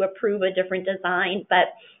engineer to approve a different design,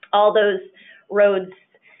 but all those roads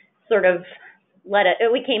sort of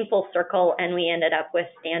we came full circle and we ended up with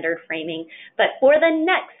standard framing. But for the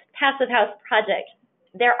next passive house project,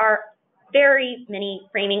 there are very many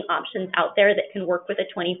framing options out there that can work with a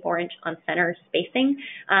 24-inch on center spacing.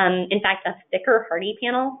 In fact, a thicker Hardy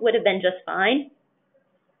panel would have been just fine,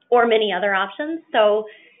 or many other options. So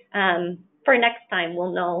for next time,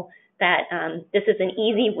 we'll know that this is an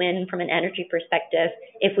easy win from an energy perspective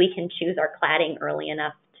if we can choose our cladding early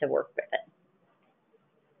enough to work with it.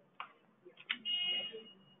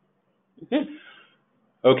 Mm-hmm.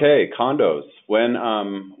 Okay, condos. When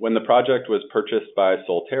the project was purchased by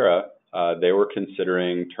Solterra, they were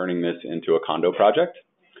considering turning this into a condo project.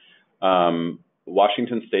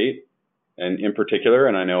 Washington State, and in particular,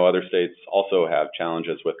 and I know other states also have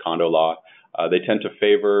challenges with condo law, they tend to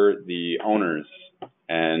favor the owners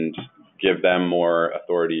and give them more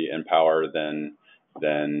authority and power than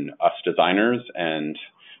us designers and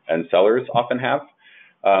sellers often have.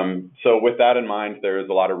 So with that in mind, there is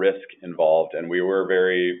a lot of risk involved, and we were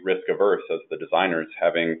very risk averse as the designers,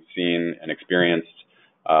 having seen and experienced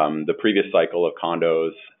the previous cycle of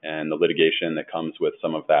condos and the litigation that comes with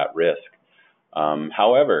some of that risk.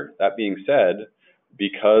 However, that being said,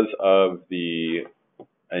 because of the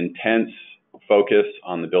intense focus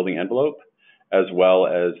on the building envelope, as well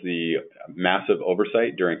as the massive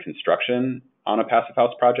oversight during construction on a passive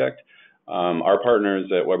house project, our partners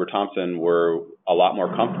at Weber Thompson were a lot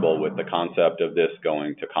more comfortable with the concept of this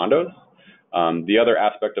going to condos. The other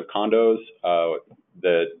aspect of condos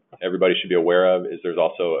that everybody should be aware of is there's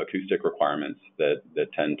also acoustic requirements that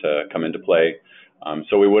tend to come into play.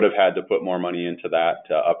 So we would have had to put more money into that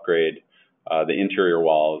to upgrade the interior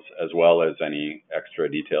walls, as well as any extra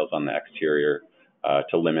details on the exterior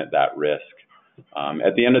to limit that risk.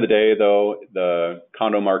 At the end of the day, though, the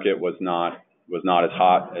condo market was not as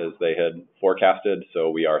hot as they had forecasted, so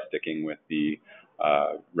we are sticking with the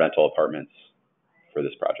rental apartments for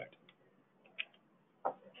this project.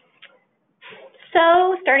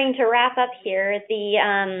 So starting to wrap up here,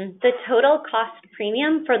 the total cost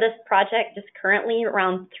premium for this project is currently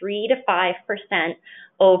around 3 to 5%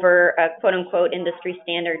 over a quote unquote industry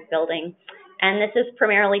standard building. And this is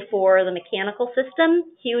primarily for the mechanical system,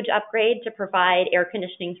 huge upgrade to provide air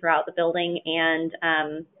conditioning throughout the building, and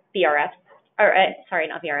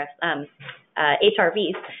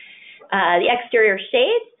HRVs. The exterior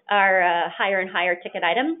shades are higher and higher ticket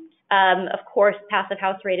items. Of course, passive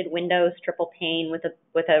house rated windows, triple pane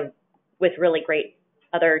with really great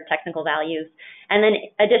other technical values, and then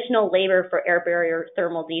additional labor for air barrier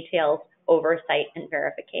thermal details, oversight, and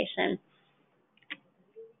verification.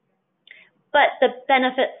 But the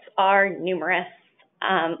benefits are numerous.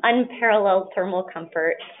 Unparalleled thermal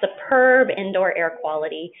comfort, superb indoor air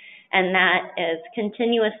quality, and that is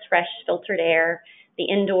continuous fresh filtered air. The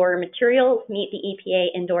indoor materials meet the EPA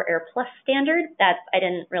Indoor Air Plus standard. I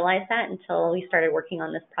didn't realize that until we started working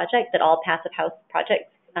on this project, that all passive house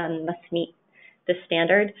projects must meet this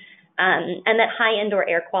standard. And that high indoor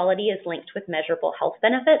air quality is linked with measurable health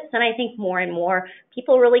benefits. And I think more and more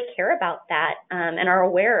people really care about that and are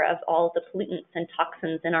aware of all the pollutants and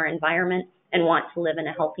toxins in our environment and want to live in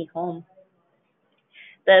a healthy home.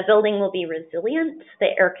 The building will be resilient. The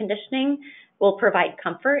air conditioning will provide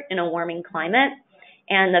comfort in a warming climate.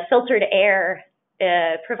 And the filtered air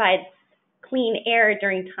provides clean air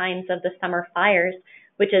during times of the summer fires,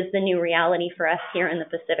 which is the new reality for us here in the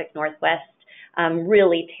Pacific Northwest.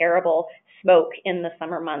 Really terrible smoke in the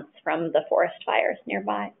summer months from the forest fires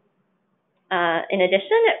nearby. In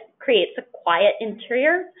addition, it creates a quiet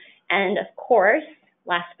interior. And of course,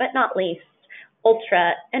 last but not least,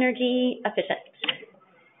 ultra energy efficient.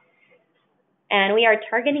 And we are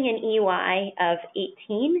targeting an EUI of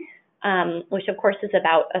 18, which of course is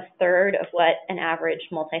about a third of what an average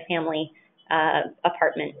multifamily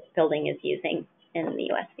apartment building is using in the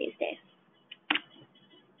US these days.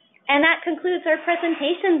 And that concludes our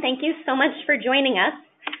presentation. Thank you so much for joining us.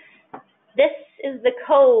 This is the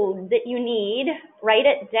code that you need. Write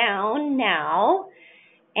it down now,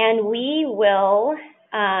 and we will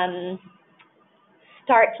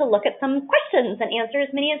start to look at some questions and answer as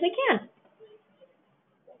many as we can.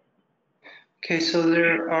 Okay, so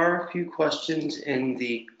there are a few questions in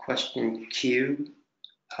the question queue.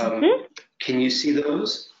 Can you see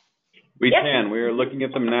those? We can. We are looking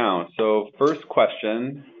at them now. So first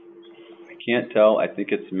question, I can't tell. I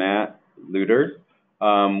think it's Matt Luder.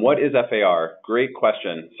 What is FAR? Great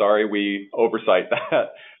question. Sorry, we oversight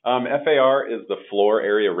that. FAR is the floor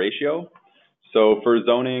area ratio. So for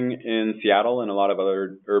zoning in Seattle and a lot of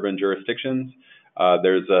other urban jurisdictions,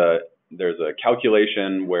 there's a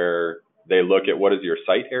calculation where they look at what is your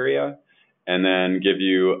site area and then give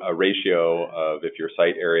you a ratio of, if your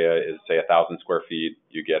site area is say 1,000 square feet,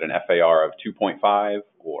 you get an FAR of 2.5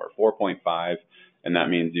 or 4.5, and that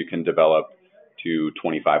means you can develop to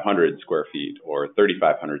 2,500 square feet or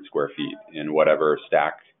 3,500 square feet in whatever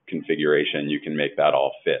stack configuration you can make that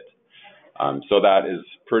all fit. So that is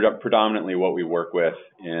predominantly what we work with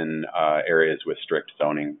in areas with strict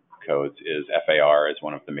zoning codes. Is FAR is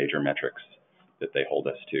one of the major metrics that they hold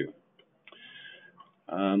us to.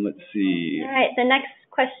 Let's see. All right, the next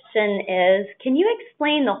question is, can you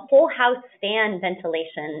explain the whole house fan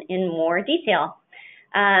ventilation in more detail?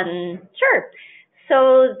 Sure.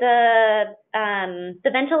 So the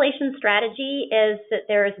ventilation strategy is that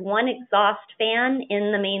there is one exhaust fan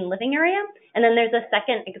in the main living area, and then there's a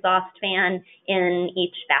second exhaust fan in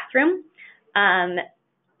each bathroom.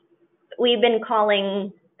 We've been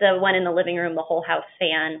calling the one in the living room the whole house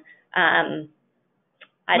fan.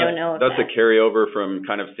 I don't know. That's a carryover from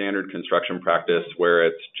kind of standard construction practice where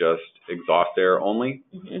it's just exhaust air only,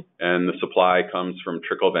 and the supply comes from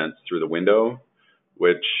trickle vents through the window,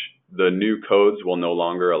 which the new codes will no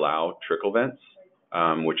longer allow trickle vents,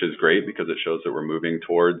 which is great because it shows that we're moving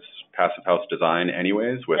towards passive house design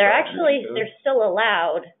anyways. They're still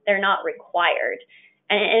allowed. They're not required.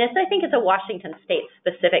 And I think it's a Washington State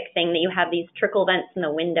specific thing that you have these trickle vents in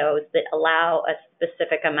the windows that allow a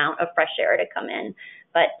specific amount of fresh air to come in,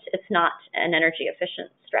 but it's not an energy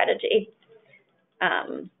efficient strategy.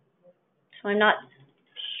 So I'm not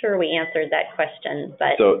sure we answered that question,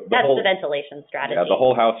 but that's the ventilation strategy. Yeah, the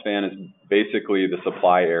whole house fan is basically the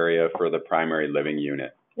supply area for the primary living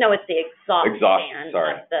unit. No, it's the exhaust fan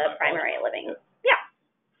of the primary living.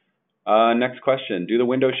 Yeah. Next question. Do the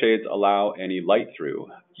window shades allow any light through?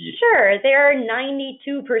 Sure. They're 92%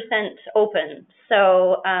 open.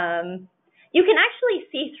 So you can actually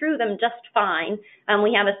see through them just fine.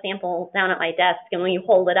 We have a sample down at my desk, and when you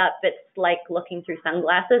hold it up, it's like looking through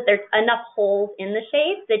sunglasses. There's enough holes in the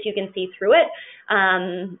shades that you can see through it,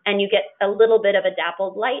 and you get a little bit of a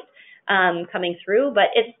dappled light coming through, but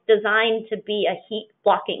it's designed to be a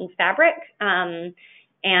heat-blocking fabric, and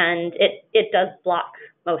it does block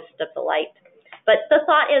most of the light. But the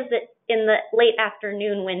thought is that in the late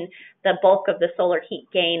afternoon, when the bulk of the solar heat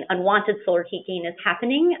gain, unwanted solar heat gain is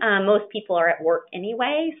happening, most people are at work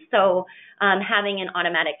anyway, so having an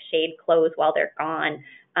automatic shade close while they're gone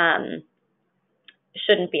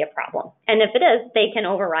shouldn't be a problem. And if it is, they can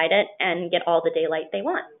override it and get all the daylight they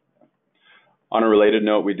want. On a related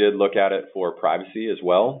note, we did look at it for privacy as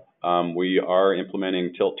well. We are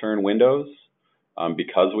implementing tilt-turn windows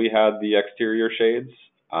because we had the exterior shades.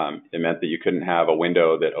 It meant that you couldn't have a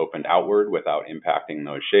window that opened outward without impacting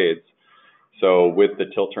those shades. So with the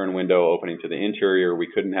tilt-turn window opening to the interior, we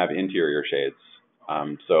couldn't have interior shades.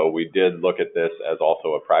 So we did look at this as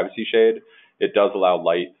also a privacy shade. It does allow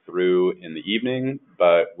light through in the evening,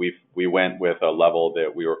 but we went with a level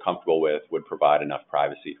that we were comfortable with would provide enough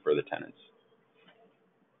privacy for the tenants.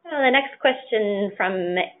 The next question from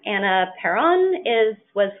Anna Perron is,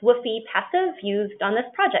 was Woofy passive used on this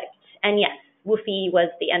project? And yes, Woofy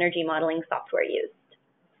was the energy modeling software used.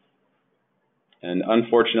 And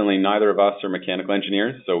unfortunately, neither of us are mechanical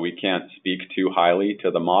engineers, so we can't speak too highly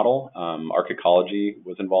to the model. Arc Ecology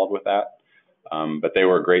was involved with that, but they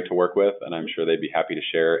were great to work with, and I'm sure they'd be happy to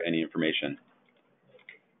share any information.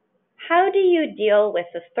 How do you deal with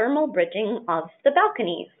the thermal bridging of the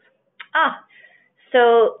balconies?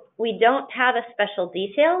 So we don't have a special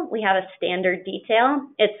detail. We have a standard detail.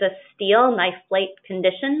 It's a steel knife blade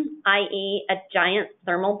condition, i.e. a giant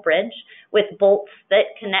thermal bridge with bolts that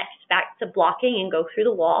connect back to blocking and go through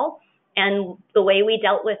the wall. And the way we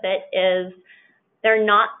dealt with it is there are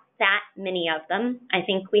not that many of them. I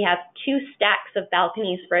think we have 2 stacks of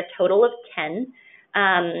balconies for a total of 10.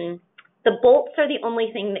 The bolts are the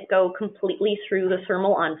only thing that go completely through the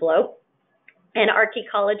thermal envelope. And Arc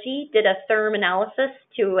Ecology did a therm analysis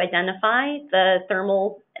to identify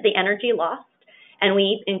the energy lost, and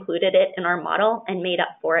we included it in our model and made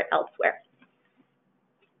up for it elsewhere.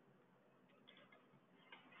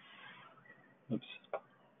 Oops.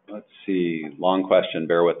 Let's see, long question,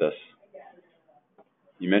 bear with us.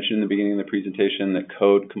 You mentioned in the beginning of the presentation that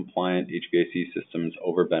code-compliant HVAC systems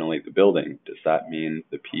over-ventilate the building. Does that mean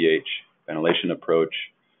the pH ventilation approach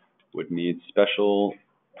would need special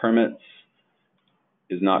permits?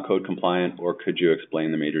 Is not code compliant, or could you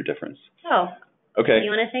explain the major difference? Oh, okay. You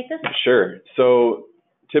want to take this? Sure. So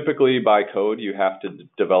typically by code, you have to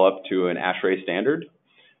develop to an ASHRAE standard,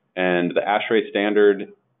 and the ASHRAE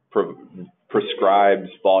standard prescribes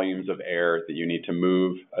volumes of air that you need to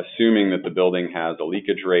move, assuming that the building has a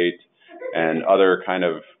leakage rate and other kind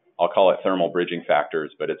of, I'll call it thermal bridging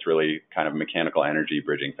factors, but it's really kind of mechanical energy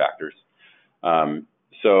bridging factors.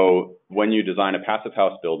 So when you design a passive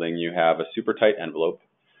house building, you have a super tight envelope.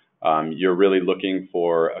 You're really looking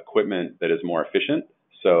for equipment that is more efficient.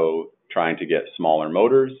 So trying to get smaller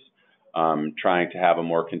motors, trying to have a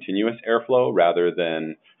more continuous airflow rather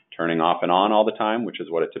than turning off and on all the time, which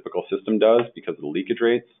is what a typical system does because of the leakage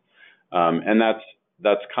rates. And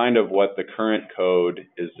that's kind of what the current code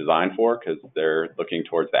is designed for, because they're looking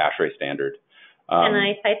towards the ASHRAE standard. Can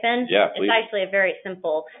I type in? Yeah, please. It's actually a very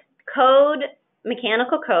simple code.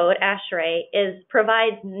 Mechanical code, ASHRAE,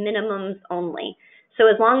 provides minimums only. So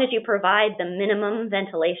as long as you provide the minimum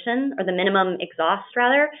ventilation, or the minimum exhaust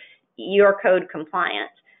rather, you're code compliant.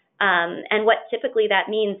 And what typically that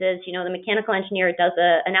means is, the mechanical engineer does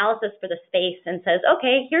an analysis for the space and says,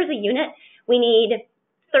 okay, here's a unit. We need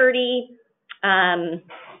 30,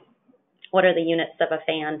 what are the units of a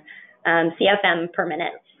fan? CFM per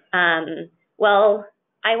minute. Well,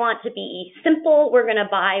 I want to be simple. We're going to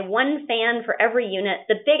buy 1 fan for every unit.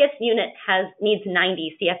 The biggest unit needs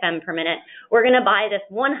 90 CFM per minute. We're going to buy this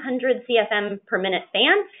 100 CFM per minute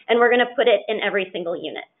fan, and we're going to put it in every single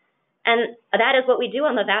unit. And that is what we do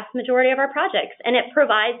on the vast majority of our projects, and it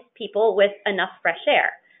provides people with enough fresh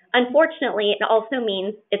air. Unfortunately, it also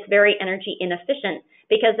means it's very energy inefficient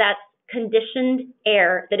because that's conditioned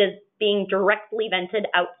air that is being directly vented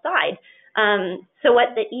outside. So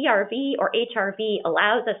what the ERV or HRV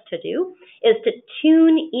allows us to do is to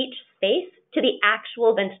tune each space to the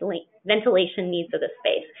actual ventilation needs of the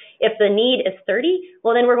space. If the need is 30,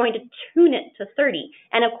 well, then we're going to tune it to 30.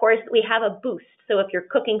 And of course, we have a boost. So if you're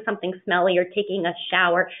cooking something smelly or taking a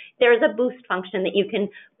shower, there's a boost function that you can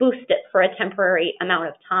boost it for a temporary amount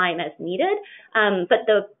of time as needed. But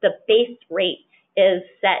the base rate is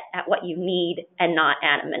set at what you need and not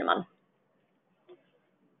at a minimum.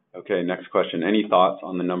 Okay, next question. Any thoughts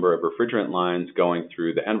on the number of refrigerant lines going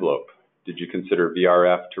through the envelope? Did you consider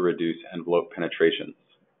VRF to reduce envelope penetrations?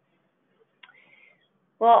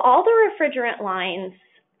 Well, all the refrigerant lines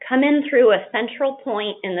come in through a central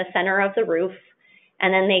point in the center of the roof,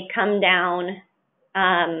 and then they come down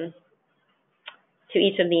to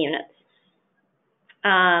each of the units.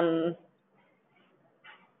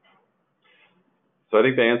 So I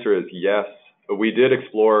think the answer is yes. We did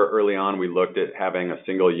explore early on. We looked at having a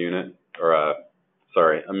single unit, or a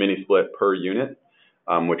mini split per unit.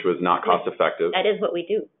 which was not cost effective. That is what we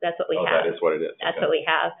do. That's what we have. That is what it is. That's what we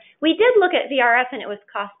have. We did look at VRF and it was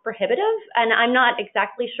cost prohibitive, and I'm not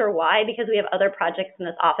exactly sure why, because we have other projects in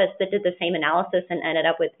this office that did the same analysis and ended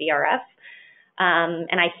up with VRF.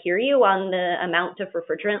 And I hear you on the amount of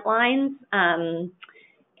refrigerant lines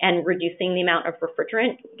and reducing the amount of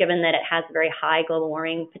refrigerant, given that it has very high global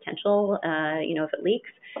warming potential, if it leaks.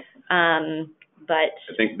 But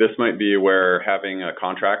I think this might be where having a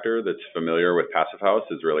contractor that's familiar with Passive House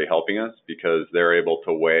is really helping us, because they're able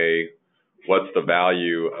to weigh what's the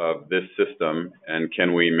value of this system and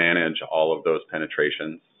can we manage all of those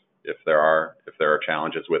penetrations if there are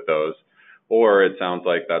challenges with those. Or it sounds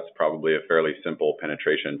like that's probably a fairly simple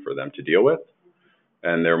penetration for them to deal with,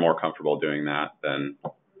 and they're more comfortable doing that than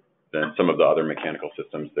some of the other mechanical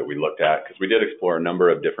systems that we looked at, because we did explore a number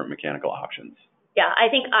of different mechanical options. yeah, I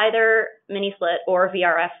think either mini split or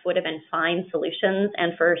VRF would have been fine solutions,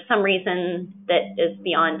 and for some reason that is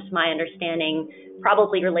beyond my understanding,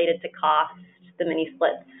 probably related to cost, the mini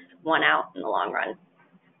splits won out in the long run.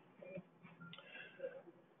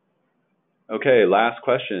 Okay, last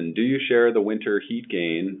question. Do you share the winter heat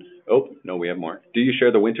gain? Oh, no, we have more. Do you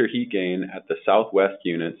share the winter heat gain at the southwest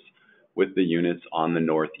units with the units on the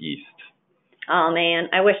northeast? Oh man,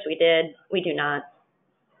 I wish we did. We do not.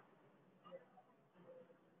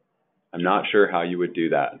 I'm not sure how you would do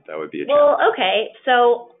that. That would be a challenge. Well, okay,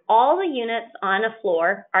 so all the units on a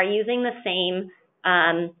floor are using the same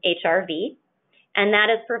HRV, and that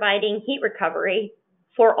is providing heat recovery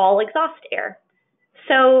for all exhaust air.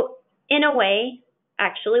 So in a way,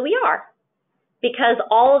 actually we are, because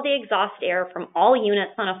all of the exhaust air from all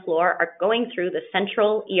units on a floor are going through the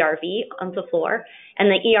central ERV on the floor, and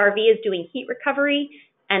the ERV is doing heat recovery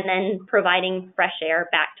and then providing fresh air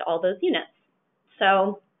back to all those units.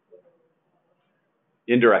 So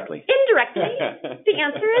indirectly. Indirectly, the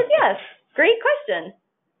answer is yes. Great question.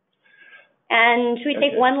 And should we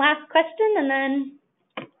take one last question and then?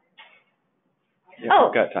 Yeah,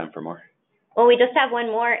 we've got time for more. Well, we just have one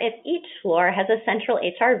more. If each floor has a central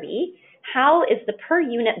HRV, how is the per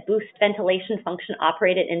unit boost ventilation function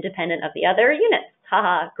operated independent of the other units?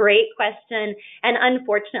 Haha, great question. And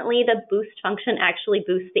unfortunately, the boost function actually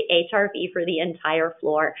boosts the HRV for the entire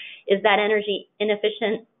floor. Is that energy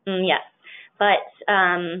inefficient? Yes. But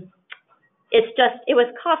it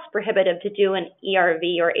was cost prohibitive to do an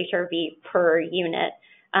ERV or HRV per unit.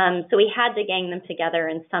 So we had to gang them together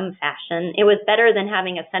in some fashion. It was better than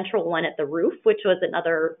having a central one at the roof, which was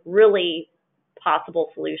another really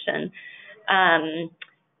possible solution.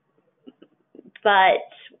 But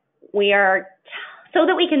we are, so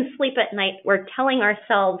that we can sleep at night, we're telling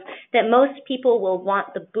ourselves that most people will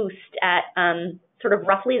want the boost at sort of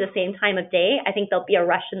roughly the same time of day. I think there'll be a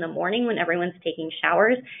rush in the morning when everyone's taking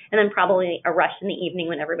showers, and then probably a rush in the evening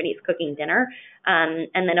when everybody's cooking dinner. And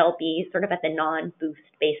then it'll be sort of at the non-boost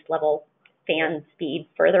base level fan speed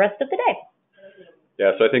for the rest of the day.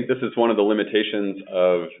 Yeah, so I think this is one of the limitations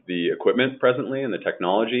of the equipment presently and the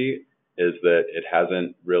technology, is that it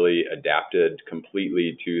hasn't really adapted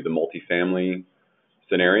completely to the multifamily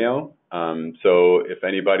scenario. So if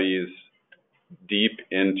anybody's deep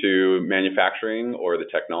into manufacturing or the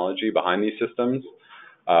technology behind these systems,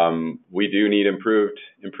 we do need improved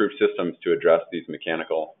systems to address these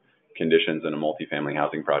mechanical conditions in a multifamily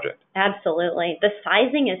housing project. Absolutely. The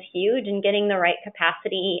sizing is huge, and getting the right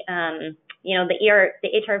capacity. The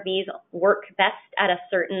HRVs work best at a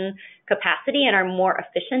certain capacity and are more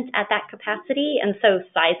efficient at that capacity, and so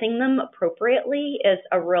sizing them appropriately is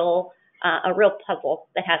a real puzzle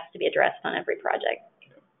that has to be addressed on every project.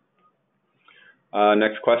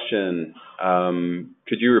 Next question.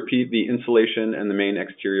 Could you repeat the insulation and the main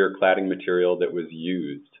exterior cladding material that was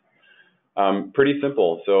used? Pretty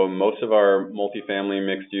simple. So most of our multifamily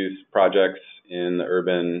mixed-use projects in the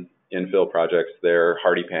urban infill projects, their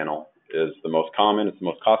hardy panel is the most common. It's the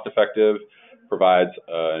most cost-effective, provides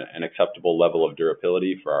an acceptable level of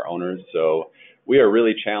durability for our owners. So we are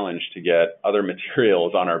really challenged to get other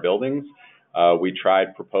materials on our buildings. We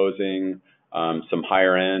tried proposing some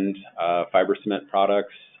higher-end fiber cement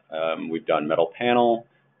products. We've done metal panel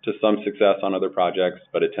to some success on other projects,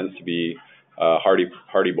 but it tends to be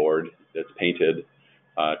hardy board that's painted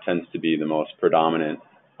tends to be the most predominant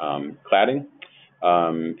cladding.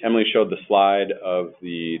 Emily showed the slide of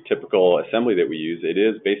the typical assembly that we use. It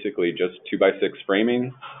is basically just 2x6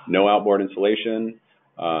 framing, no outboard insulation.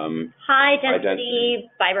 High density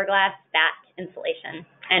fiberglass batt insulation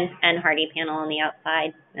and hardy panel on the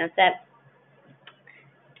outside. That's it.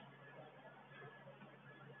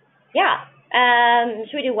 Yeah.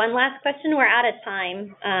 Should we do one last question? We're out of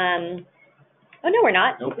time. Oh, no, we're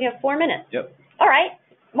not. Nope. We have 4 minutes. Yep. All right.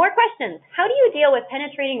 More questions. How do you deal with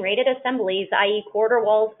penetrating rated assemblies, i.e. corridor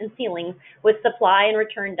walls and ceilings, with supply and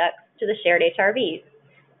return ducts to the shared HRVs?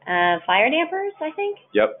 Fire dampers, I think?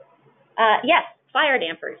 Yep. Yes, fire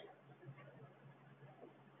dampers.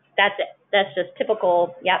 That's it. That's just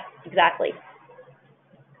typical. Yep, exactly.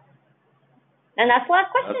 And that's the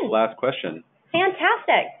last question. That's the last question.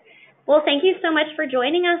 Fantastic. Well, thank you so much for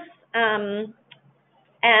joining us.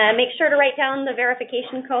 Make sure to write down the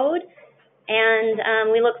verification code.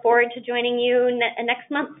 And we look forward to joining you next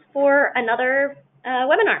month for another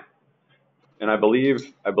webinar. And I believe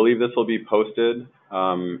this will be posted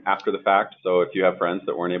after the fact. So if you have friends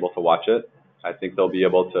that weren't able to watch it, I think they'll be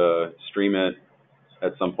able to stream it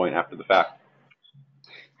at some point after the fact.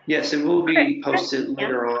 Yes, it will be posted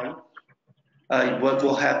later on. What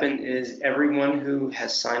will happen is everyone who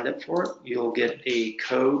has signed up for it, you'll get a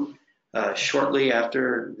code shortly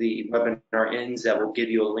after the webinar ends that will give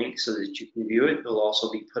you a link so that you can view it. It'll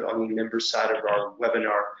also be put on the member side of our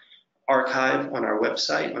webinar archive on our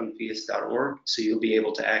website on phius.org, so you'll be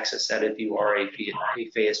able to access that if you are a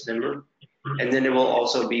Phius member. And then it will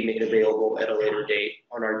also be made available at a later date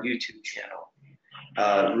on our YouTube channel.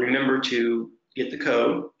 Remember to get the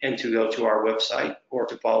code and to go to our website or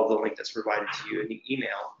to follow the link that's provided to you in the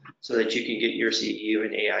email so that you can get your CEU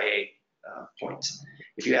and AIA points.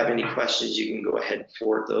 If you have any questions, you can go ahead and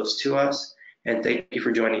forward those to us. And thank you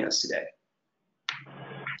for joining us today.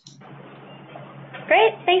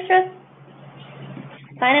 Great. Thanks, Chris.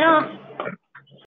 Signing off.